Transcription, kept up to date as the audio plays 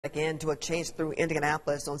Again, to a chase through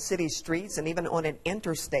Indianapolis on city streets and even on an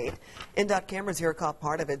interstate. INDOT cameras here caught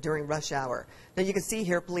part of it during rush hour. Now you can see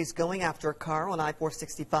here police going after a car on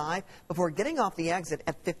I-465 before getting off the exit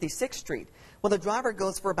at 56th Street. Well, the driver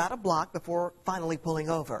goes for about a block before finally pulling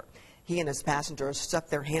over. He and his passengers stuck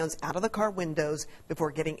their hands out of the car windows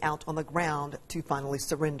before getting out on the ground to finally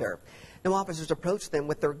surrender. Now officers approached them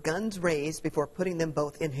with their guns raised before putting them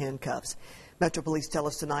both in handcuffs. Metro Police tell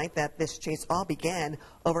us tonight that this chase all began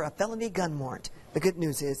over a felony gun warrant. The good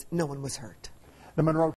news is no one was hurt. The Monroe